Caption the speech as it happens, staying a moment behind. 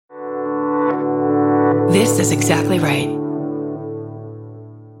This is exactly right.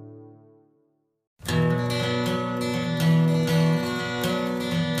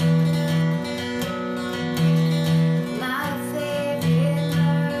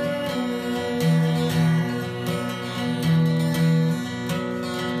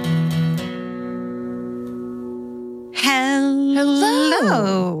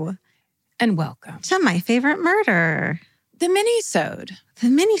 Hello. And welcome To My Favorite Murder. the Minisode. The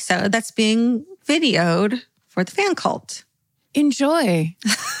minisode that's being videoed for the fan cult. Enjoy.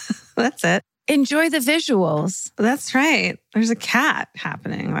 That's it. Enjoy the visuals. That's right. There's a cat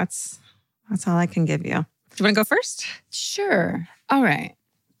happening. That's all I can give you. Do you want to go first? Sure. All right.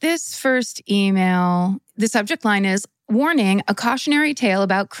 This first email, the subject line is, warning, a cautionary tale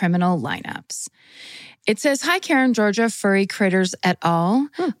about criminal lineups. It says, hi, Karen, Georgia, furry critters et al.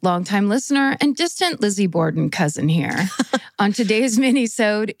 Longtime listener and distant Lizzie Borden cousin here. On today's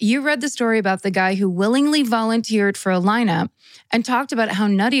minisode, you read the story about the guy who willingly volunteered for a lineup and talked about how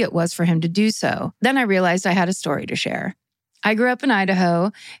nutty it was for him to do so. Then I realized I had a story to share. I grew up in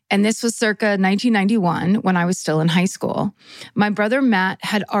Idaho, and this was circa 1991 when I was still in high school. My brother Matt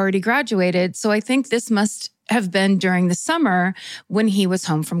had already graduated, so I think this must have been during the summer when he was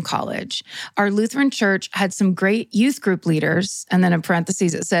home from college. Our Lutheran church had some great youth group leaders, and then in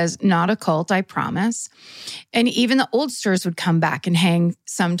parentheses it says, not a cult, I promise. And even the oldsters would come back and hang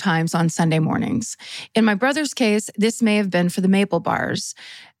sometimes on Sunday mornings. In my brother's case, this may have been for the maple bars.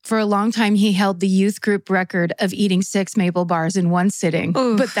 For a long time, he held the youth group record of eating 6 maple bars in one sitting,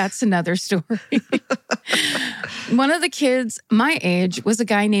 but that's another story. One of the kids my age was a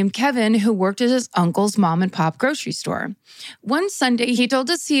guy named Kevin who worked at his uncle's mom and pop grocery store. One Sunday, he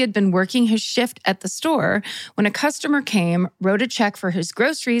told us he had been working his shift at the store when a customer came, wrote a check for his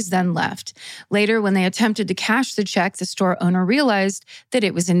groceries, then left. Later, when they attempted to cash the check, the store owner realized that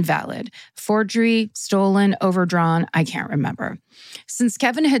it was invalid. Forgery, stolen, overdrawn, I can't remember. Since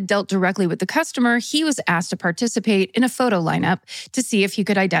Kevin had dealt directly with the customer, he was asked to participate in a photo lineup to see if he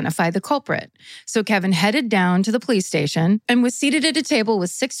could identify the culprit. So Kevin headed down to the police station and was seated at a table with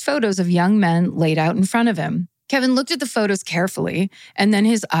 6 photos of young men laid out in front of him. Kevin looked at the photos carefully, and then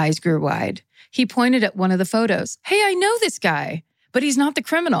his eyes grew wide. He pointed at one of the photos. Hey, I know this guy, but he's not the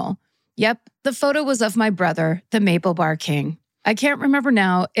criminal. Yep, the photo was of my brother, the Maple Bar King. I can't remember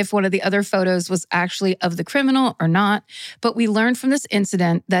now if one of the other photos was actually of the criminal or not, but we learned from this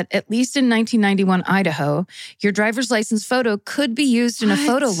incident that at least in 1991 Idaho, your driver's license photo could be used in a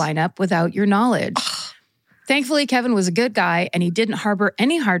photo lineup without your knowledge. Thankfully, Kevin was a good guy, and he didn't harbor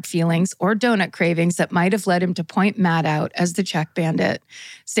any hard feelings or donut cravings that might have led him to point Matt out as the check bandit.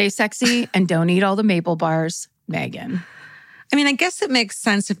 Stay sexy and don't eat all the maple bars. Megan. I mean, I guess it makes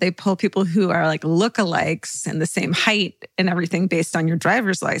sense if they pull people who are like lookalikes and the same height and everything based on your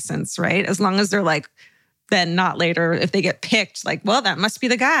driver's license, right? As long as they're like, then not later, if they get picked, like, well, that must be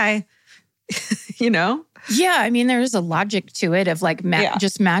the guy, you know? Yeah, I mean, there is a logic to it of like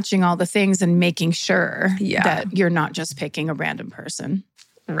just matching all the things and making sure that you're not just picking a random person.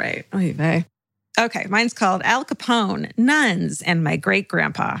 Right. Oy vey. Okay, mine's called Al Capone, Nuns, and My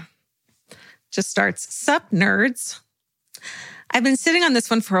Great-Grandpa. Just starts, sup, nerds. I've been sitting on this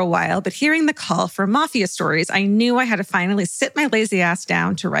one for a while, but hearing the call for mafia stories, I knew I had to finally sit my lazy ass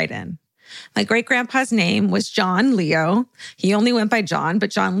down to write in. My great-grandpa's name was John Leo. He only went by John, but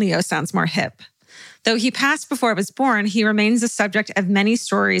John Leo sounds more hip. Though he passed before I was born, he remains the subject of many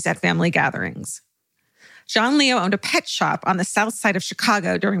stories at family gatherings. John Leo owned a pet shop on the south side of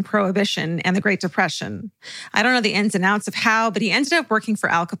Chicago during Prohibition and the Great Depression. I don't know the ins and outs of how, but he ended up working for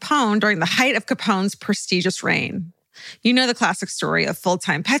Al Capone during the height of Capone's prestigious reign. You know the classic story of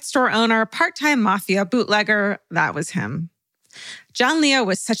full-time pet store owner, part-time mafia bootlegger. That was him. John Leo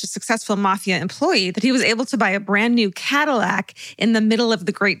was such a successful mafia employee that he was able to buy a brand new Cadillac in the middle of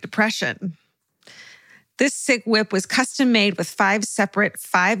the Great Depression. This sick whip was custom made with 5 separate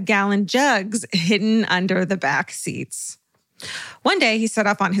 5-gallon jugs hidden under the back seats. One day, he set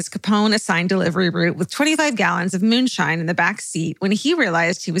off on his Capone-assigned delivery route with 25 gallons of moonshine in the back seat when he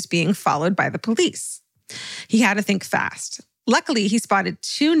realized he was being followed by the police. He had to think fast. Luckily, he spotted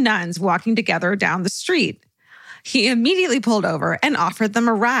 2 nuns walking together down the street. He immediately pulled over and offered them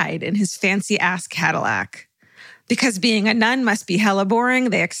a ride in his fancy-ass Cadillac. Because being a nun must be hella boring,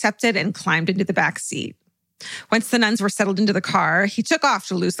 they accepted and climbed into the back seat. Once the nuns were settled into the car, he took off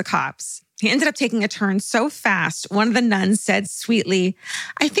to lose the cops. He ended up taking a turn so fast, one of the nuns said sweetly,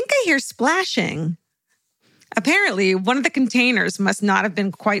 "I think I hear splashing." Apparently, one of the containers must not have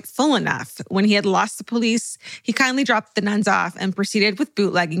been quite full enough. When he had lost the police, he kindly dropped the nuns off and proceeded with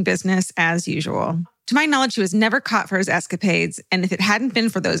bootlegging business as usual. To my knowledge, he was never caught for his escapades. And if it hadn't been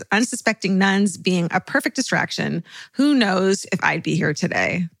for those unsuspecting nuns being a perfect distraction, who knows if I'd be here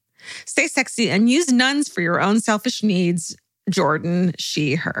today. Stay sexy and use nuns for your own selfish needs. Jordan,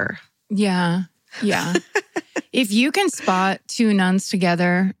 she, her. Yeah. Yeah. If you can spot two nuns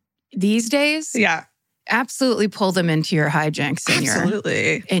together these days, absolutely pull them into your hijinks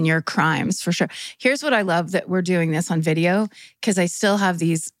and in your crimes for sure. Here's what I love that we're doing this on video, because I still have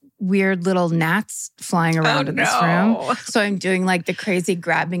these weird little gnats flying around in this room. So I'm doing like the crazy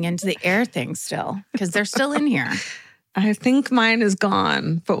grabbing into the air thing still, because they're still in here. I think mine is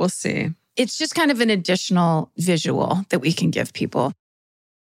gone, but we'll see. It's just kind of an additional visual that we can give people.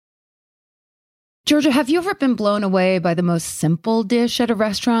 Georgia, have you ever been blown away by the most simple dish at a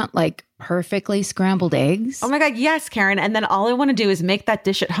restaurant, like perfectly scrambled eggs? Oh my God, yes, Karen. And then all I want to do is make that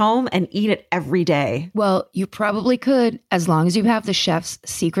dish at home and eat it every day. Well, you probably could, as long as you have the chef's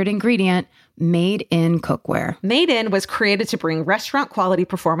secret ingredient, Made in Cookware. Made in was created to bring restaurant quality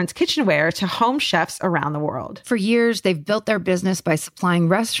performance kitchenware to home chefs around the world. For years, they've built their business by supplying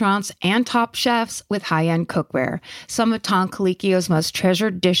restaurants and top chefs with high-end cookware. Some of Tom Colicchio's most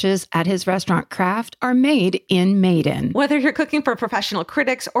treasured dishes at his restaurant Craft are made in Made in. Whether you're cooking for professional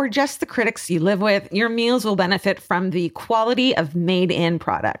critics or just the critics you live with, your meals will benefit from the quality of Made in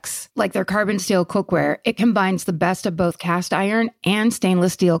products. Like their carbon steel cookware, it combines the best of both cast iron and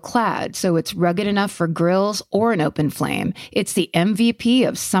stainless steel clad, so it's rugged enough for grills or an open flame. It's the MVP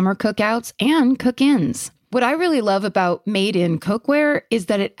of summer cookouts and cook-ins. What I really love about Made in Cookware is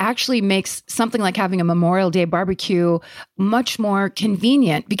that it actually makes something like having a Memorial Day barbecue much more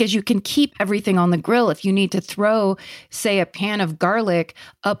convenient, because you can keep everything on the grill. If you need to throw, say, a pan of garlic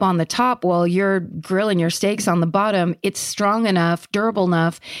up on the top while you're grilling your steaks on the bottom, it's strong enough, durable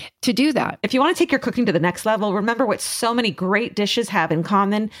enough to do that. If you want to take your cooking to the next level, remember what so many great dishes have in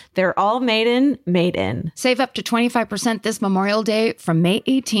common. They're all made in Made in. Save up to 25% this Memorial Day from May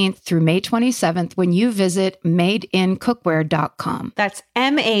 18th through May 27th when you visit madeincookware.com. That's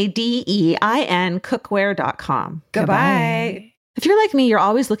MADEIN cookware.com. Goodbye. If you're like me, you're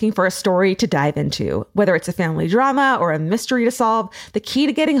always looking for a story to dive into. Whether it's a family drama or a mystery to solve, the key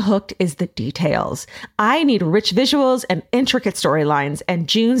to getting hooked is the details. I need rich visuals and intricate storylines, and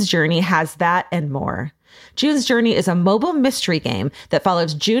June's Journey has that and more. June's Journey is a mobile mystery game that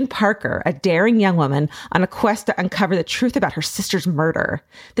follows June Parker, a daring young woman, on a quest to uncover the truth about her sister's murder.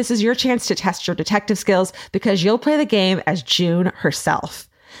 This is your chance to test your detective skills, because you'll play the game as June herself.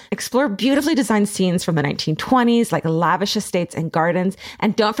 Explore beautifully designed scenes from the 1920s, like lavish estates and gardens,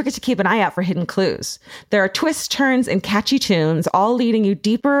 and don't forget to keep an eye out for hidden clues. There are twists, turns, and catchy tunes, all leading you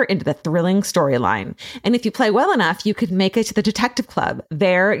deeper into the thrilling storyline. And if you play well enough, you could make it to the Detective Club.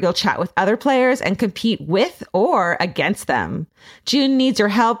 There, you'll chat with other players and compete with or against them. June needs your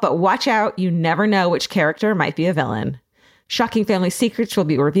help, but watch out, you never know which character might be a villain. Shocking family secrets will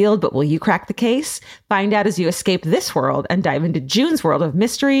be revealed, but will you crack the case? Find out as you escape this world and dive into June's world of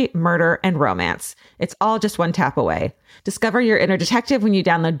mystery, murder, and romance. It's all just one tap away. Discover your inner detective when you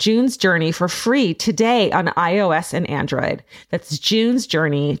download June's Journey for free today on iOS and Android. That's June's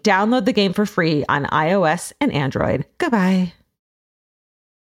Journey. Download the game for free on iOS and Android. Goodbye.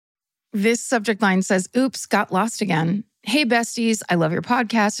 This subject line says, oops, got lost again. Hey, besties, I love your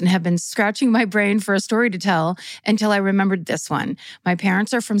podcast and have been scratching my brain for a story to tell until I remembered this one. My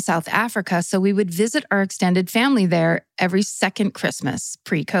parents are from South Africa, so we would visit our extended family there every second Christmas,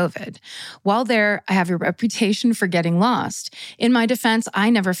 pre-COVID. While there, I have a reputation for getting lost. In my defense, I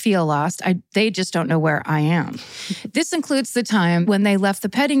never feel lost. They just don't know where I am. This includes the time when they left the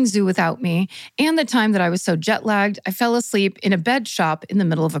petting zoo without me and the time that I was so jet-lagged, I fell asleep in a bed shop in the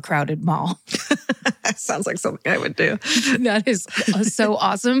middle of a crowded mall. Sounds like something I would do. That is so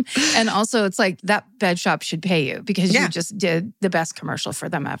awesome. And also, it's like that bed shop should pay you because you just did the best commercial for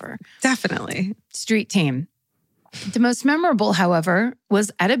them ever. Definitely. Street team. The most memorable, however,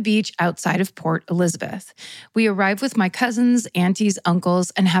 was at a beach outside of Port Elizabeth. We arrive with my cousins, aunties,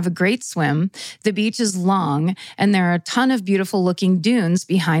 uncles, and have a great swim. The beach is long, and there are a ton of beautiful-looking dunes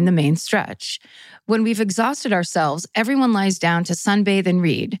behind the main stretch. When we've exhausted ourselves, everyone lies down to sunbathe and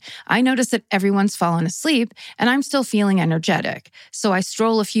read. I notice that everyone's fallen asleep, and I'm still feeling energetic. So I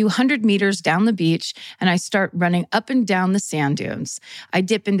stroll a few 100 meters down the beach, and I start running up and down the sand dunes. I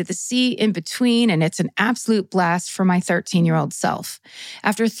dip into the sea in between, and it's an absolute blast for my 13-year-old self.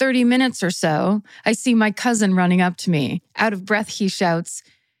 After 30 minutes or so, I see my cousin running up to me. Out of breath, he shouts,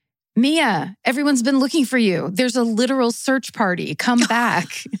 "Mia, everyone's been looking for you. There's a literal search party. Come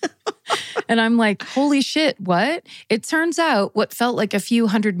back." And I'm like, holy shit, what? It turns out what felt like a few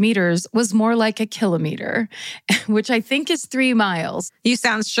hundred meters was more like a kilometer, which I think is 3 miles. You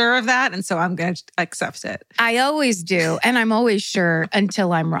sound sure of that, and so I'm going to accept it. I always do, and I'm always sure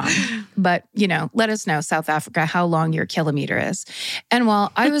until I'm wrong. But, let us know, South Africa, how long your kilometer is. And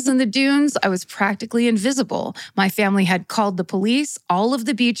while I was in the dunes, I was practically invisible. My family had called the police. All of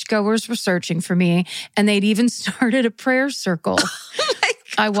the beachgoers were searching for me, and they'd even started a prayer circle.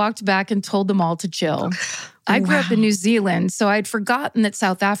 I walked back and told them all to chill. I grew up in New Zealand, so I'd forgotten that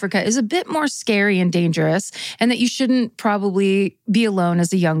South Africa is a bit more scary and dangerous, and that you shouldn't probably be alone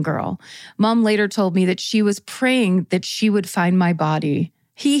as a young girl. Mom later told me that she was praying that she would find my body.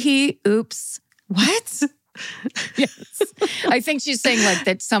 Oops. What? Yes. I think she's saying like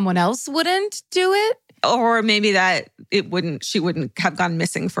that someone else wouldn't do it. Or maybe that she wouldn't have gone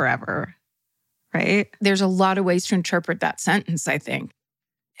missing forever, right? There's a lot of ways to interpret that sentence, I think.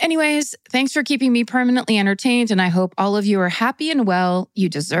 Anyways, thanks for keeping me permanently entertained, and I hope all of you are happy and well. You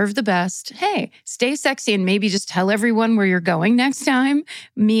deserve the best. Hey, stay sexy and maybe just tell everyone where you're going next time.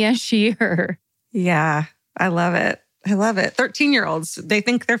 Mia, she, her. Yeah, I love it. 13-year-olds, they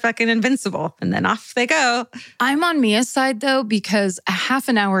think they're fucking invincible, and then off they go. I'm on Mia's side, though, because a half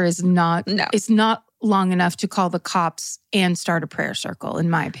an hour is not long enough to call the cops and start a prayer circle, in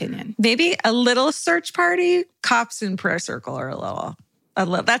my opinion. Maybe a little search party, cops and prayer circle are a little,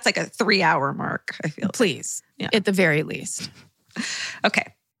 that's like a 3-hour mark, I feel. Please, at the very least.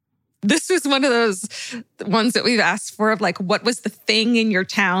 Okay. This was one of those ones that we've asked for of like, what was the thing in your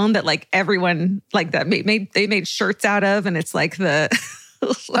town that like everyone like that they made shirts out of, and it's like the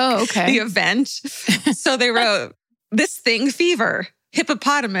the event. So they wrote this thing fever,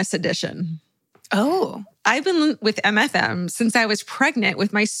 hippopotamus edition. Oh, I've been with MFM since I was pregnant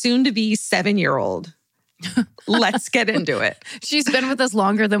with my soon-to-be 7-year-old. Let's get into it. She's been with us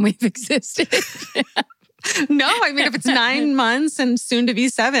longer than we've existed. No, I mean, if it's 9 months and soon to be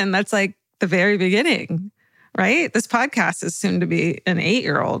 7, that's like the very beginning, right? This podcast is soon to be an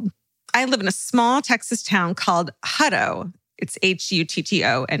 8-year-old. I live in a small Texas town called Hutto. It's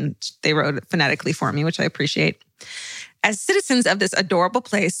Hutto, and they wrote it phonetically for me, which I appreciate. As citizens of this adorable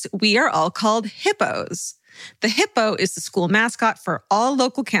place, we are all called hippos. The hippo is the school mascot for all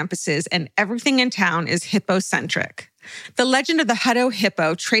local campuses, and everything in town is hippo-centric. The legend of the Hutto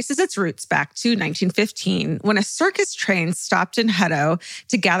hippo traces its roots back to 1915, when a circus train stopped in Hutto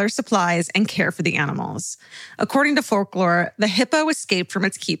to gather supplies and care for the animals. According to folklore, the hippo escaped from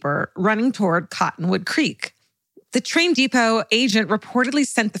its keeper, running toward Cottonwood Creek. The train depot agent reportedly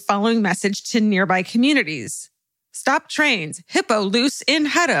sent the following message to nearby communities. Stop trains, hippo loose in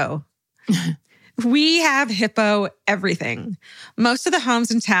Hutto. We have hippo everything. Most of the homes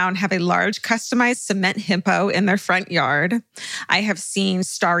in town have a large customized cement hippo in their front yard. I have seen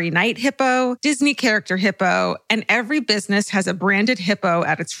Starry Night hippo, Disney character hippo, and every business has a branded hippo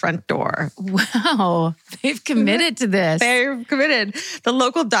at its front door. Wow, they've committed to this. They're committed. The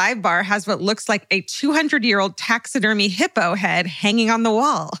local dive bar has what looks like a 200-year-old taxidermy hippo head hanging on the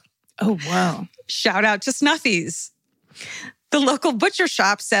wall. Oh, wow. Shout out to Snuffies. The local butcher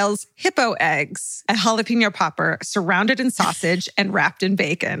shop sells hippo eggs, a jalapeno popper surrounded in sausage and wrapped in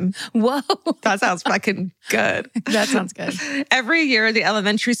bacon. Whoa. That sounds fucking good. That sounds good. Every year, the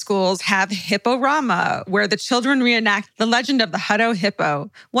elementary schools have Hipporama, where the children reenact the legend of the Hutto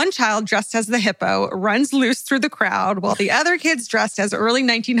hippo. One child dressed as the hippo runs loose through the crowd, while the other kids dressed as early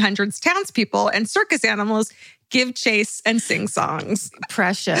 1900s townspeople and circus animals give chase and sing songs.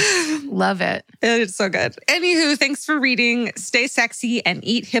 Precious. Love it. It's so good. Anywho, thanks for reading. Stay sexy and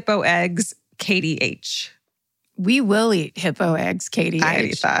eat hippo eggs, Katie H. We will eat hippo eggs, Katie H. I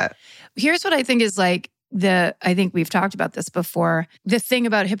eat that. Here's what I think is like I think we've talked about this before. The thing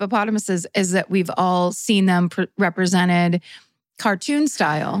about hippopotamuses is that we've all seen them represented cartoon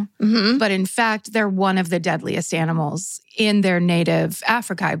style, but in fact, they're one of the deadliest animals in their native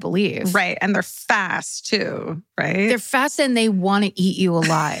Africa, I believe. Right. And they're fast too, right? They're fast and they want to eat you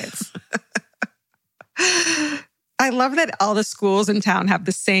alive. I love that all the schools in town have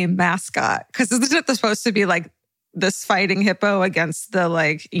the same mascot. Because isn't it supposed to be like this fighting hippo against the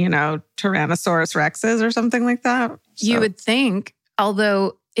Tyrannosaurus Rexes or something like that? You would think,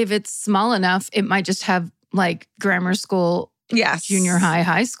 although if it's small enough, it might just have like grammar school, junior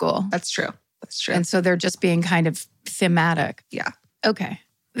high school. That's true. And so they're just being kind of thematic. Yeah. Okay.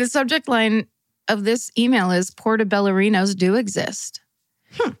 The subject line of this email is Portobellarinos do exist.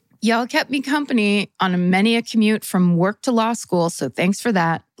 Y'all kept me company on many a commute from work to law school, so thanks for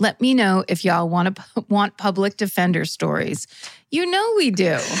that. Let me know if y'all want public defender stories. You know we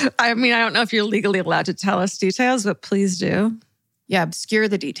do. I mean, I don't know if you're legally allowed to tell us details, but please do. Yeah, obscure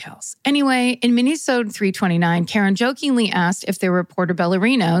the details. Anyway, in Minisode 329, Karen jokingly asked if there were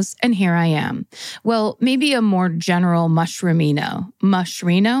portobellarinos, and here I am. Well, maybe a more general mushroomino.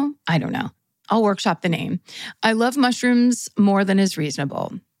 Mushrino? I don't know. I'll workshop the name. I love mushrooms more than is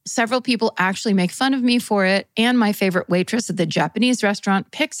reasonable. Several people actually make fun of me for it, and my favorite waitress at the Japanese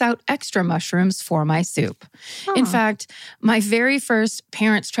restaurant picks out extra mushrooms for my soup. In fact, my very first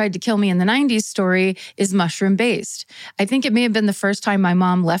parents tried to kill me in the 90s story is mushroom-based. I think it may have been the first time my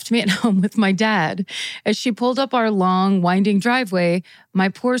mom left me at home with my dad. As she pulled up our long, winding driveway, my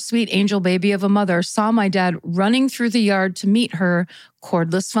poor sweet angel baby of a mother saw my dad running through the yard to meet her,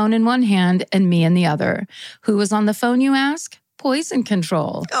 cordless phone in one hand and me in the other. Who was on the phone, you ask? Poison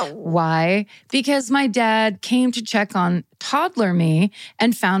control. Oh. Why? Because my dad came to check on toddler me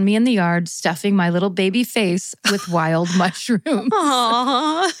and found me in the yard stuffing my little baby face with wild mushrooms.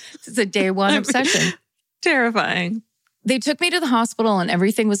 Aww. It's a day one obsession. Terrifying. They took me to the hospital and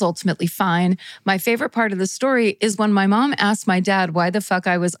everything was ultimately fine. My favorite part of the story is when my mom asked my dad why the fuck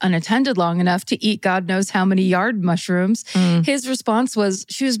I was unattended long enough to eat God knows how many yard mushrooms. His response was,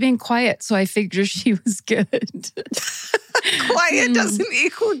 she was being quiet, so I figured she was good. Quiet doesn't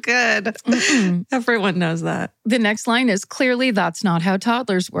equal good. Everyone knows that. The next line is, clearly that's not how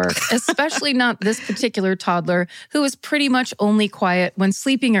toddlers work, especially not this particular toddler who is pretty much only quiet when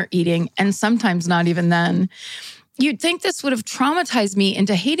sleeping or eating, and sometimes not even then. You'd think this would have traumatized me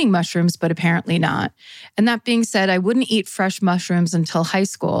into hating mushrooms, but apparently not. And that being said, I wouldn't eat fresh mushrooms until high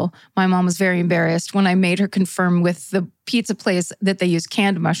school. My mom was very embarrassed when I made her confirm with the pizza place that they use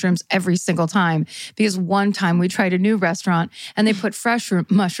canned mushrooms every single time. Because one time we tried a new restaurant and they put fresh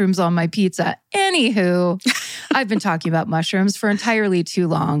mushrooms on my pizza. Anywho, I've been talking about mushrooms for entirely too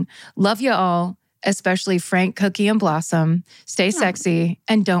long. Love you all, especially Frank, Cookie, and Blossom. Stay sexy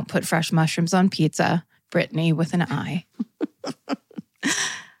and don't put fresh mushrooms on pizza. Brittany with an I.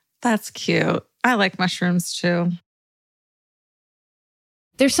 That's cute. I like mushrooms too.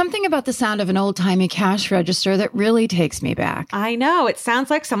 There's something about the sound of an old-timey cash register that really takes me back. I know. It sounds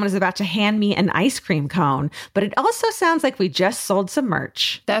like someone is about to hand me an ice cream cone, but it also sounds like we just sold some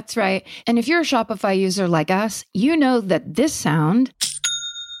merch. That's right. And if you're a Shopify user like us, you know that this sound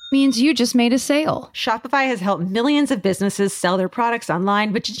means you just made a sale. Shopify has helped millions of businesses sell their products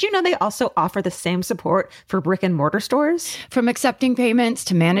online, but did you know they also offer the same support for brick and mortar stores? From accepting payments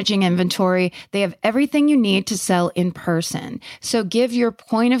to managing inventory, they have everything you need to sell in person. So give your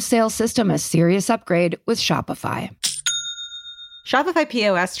point of sale system a serious upgrade with Shopify. Shopify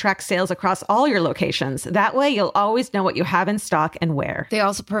POS tracks sales across all your locations. That way, you'll always know what you have in stock and where. They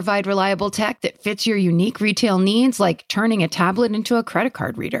also provide reliable tech that fits your unique retail needs, like turning a tablet into a credit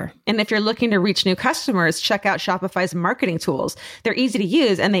card reader. And if you're looking to reach new customers, check out Shopify's marketing tools. They're easy to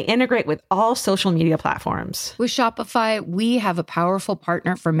use, and they integrate with all social media platforms. With Shopify, we have a powerful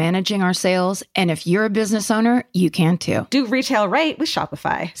partner for managing our sales. And if you're a business owner, you can too. Do retail right with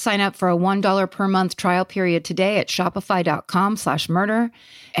Shopify. Sign up for a $1 per month trial period today at shopify.com/murder.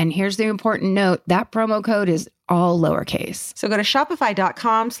 And here's the important note, that promo code is all lowercase. So go to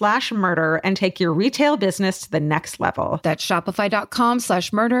shopify.com/murder and take your retail business to the next level. That's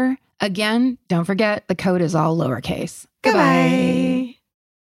shopify.com/murder. Again, don't forget, the code is all lowercase. Goodbye.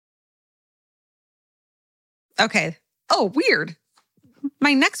 Okay. Oh, weird.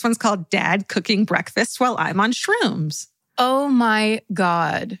 My next one's called Dad Cooking Breakfast While I'm on Shrooms. Oh my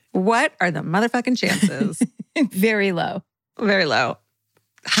God. What are the motherfucking chances? Very low. Very low.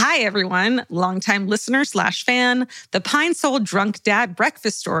 Hi, everyone. Longtime listener / fan. The Pine Sol Drunk Dad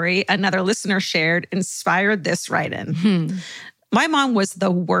breakfast story another listener shared inspired this write-in. My mom was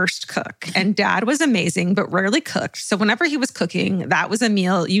the worst cook, and Dad was amazing, but rarely cooked. So whenever he was cooking, that was a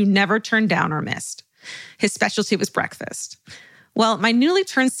meal you never turned down or missed. His specialty was breakfast. Well, my newly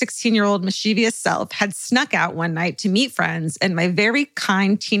turned 16-year-old mischievous self had snuck out one night to meet friends, and my very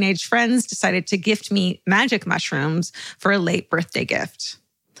kind teenage friends decided to gift me magic mushrooms for a late birthday gift.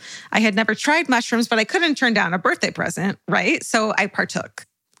 I had never tried mushrooms, but I couldn't turn down a birthday present, right? So I partook.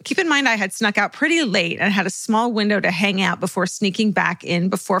 Keep in mind, I had snuck out pretty late and had a small window to hang out before sneaking back in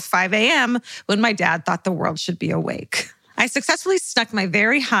before 5 a.m. when my dad thought the world should be awake. I successfully snuck my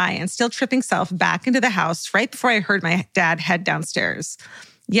very high and still tripping self back into the house right before I heard my dad head downstairs.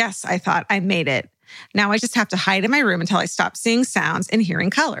 Yes, I thought, I made it. Now I just have to hide in my room until I stop seeing sounds and hearing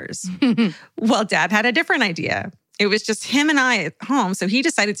colors. Well, Dad had a different idea. It was just him and I at home, so he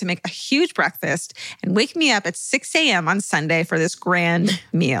decided to make a huge breakfast and wake me up at 6 a.m. on Sunday for this grand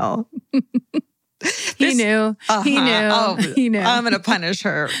meal. He knew. He knew. Oh, he knew. I'm going to punish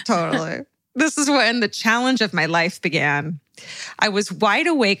her, totally. This is when the challenge of my life began. I was wide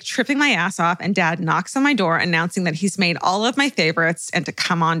awake, tripping my ass off, and Dad knocks on my door announcing that he's made all of my favorites and to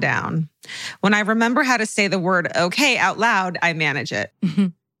come on down. When I remember how to say the word okay out loud, I manage it.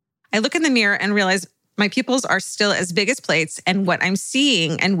 I look in the mirror and realize my pupils are still as big as plates, and what I'm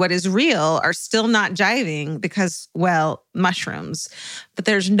seeing and what is real are still not jiving because, well, mushrooms. But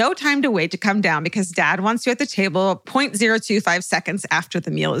there's no time to wait to come down because Dad wants you at the table 0.025 seconds after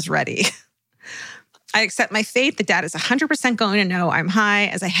the meal is ready. I accept my fate that Dad is 100% going to know I'm high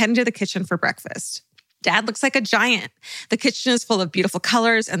as I head into the kitchen for breakfast. Dad looks like a giant. The kitchen is full of beautiful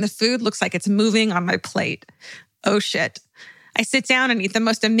colors, and the food looks like it's moving on my plate. Oh shit. I sit down and eat the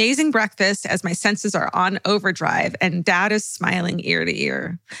most amazing breakfast as my senses are on overdrive, and Dad is smiling ear to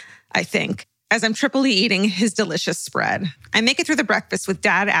ear, I think, as I'm triply eating his delicious spread. I make it through the breakfast with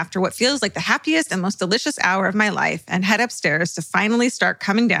Dad after what feels like the happiest and most delicious hour of my life and head upstairs to finally start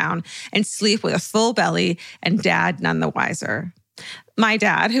coming down and sleep with a full belly and Dad none the wiser. My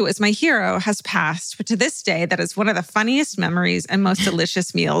dad, who is my hero, has passed, but to this day, that is one of the funniest memories and most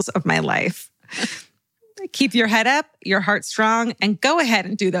delicious meals of my life. Keep your head up, your heart strong, and go ahead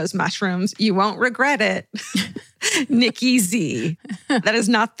and do those mushrooms. You won't regret it. Nikki Z. That is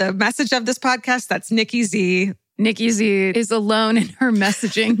not the message of this podcast. That's Nikki Z. Nikki Z is alone in her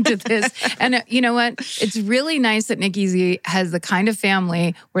messaging to this. And you know what? It's really nice that Nikki Z has the kind of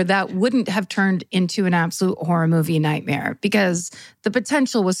family where that wouldn't have turned into an absolute horror movie nightmare because the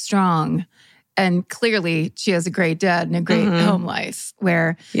potential was strong. And clearly she has a great dad and a great home life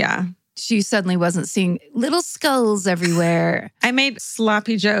where she suddenly wasn't seeing little skulls everywhere. I made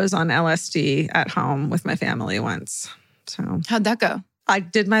sloppy joes on LSD at home with my family once. So how'd that go? I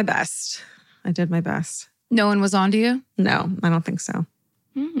did my best. No one was onto you? No, I don't think so.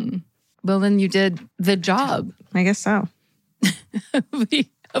 Well, then you did the job. I guess so. of a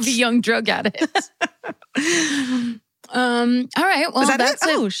young drug addict. All right. Well, is that that's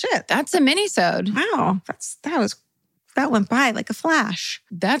it? Oh, shit. That's a minisode. Wow. That went by like a flash.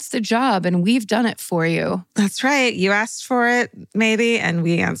 That's the job, and we've done it for you. That's right. You asked for it, maybe, and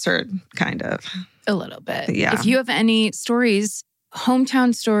we answered, kind of. A little bit. Yeah. If you have any stories,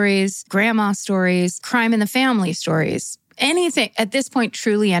 hometown stories, grandma stories, crime in the family stories, anything, at this point,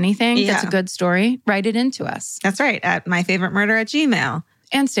 truly anything that's a good story, write it into us. That's right, at myfavoriteMurder@gmail.com.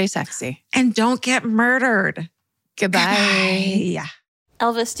 And stay sexy. And don't get murdered. Goodbye. Yeah.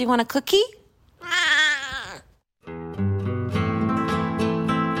 Elvis, do you want a cookie?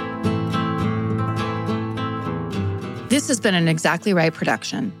 This has been an Exactly Right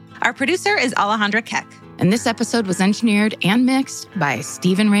production. Our producer is Alejandra Keck. And this episode was engineered and mixed by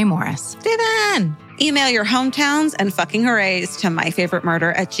Stephen Ray Morris. Steven! Email your hometowns and fucking hoorays to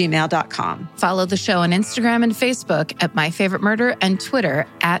myfavoriteMurder@gmail.com. Follow the show on Instagram and Facebook at myfavoritemurder and Twitter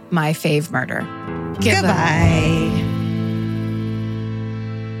at myfavemurder. Goodbye.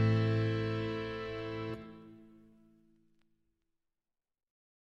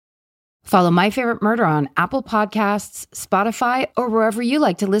 Follow My Favorite Murder on Apple Podcasts, Spotify, or wherever you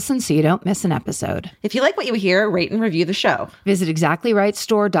like to listen so you don't miss an episode. If you like what you hear, rate and review the show. Visit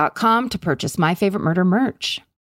exactlyrightstore.com to purchase My Favorite Murder merch.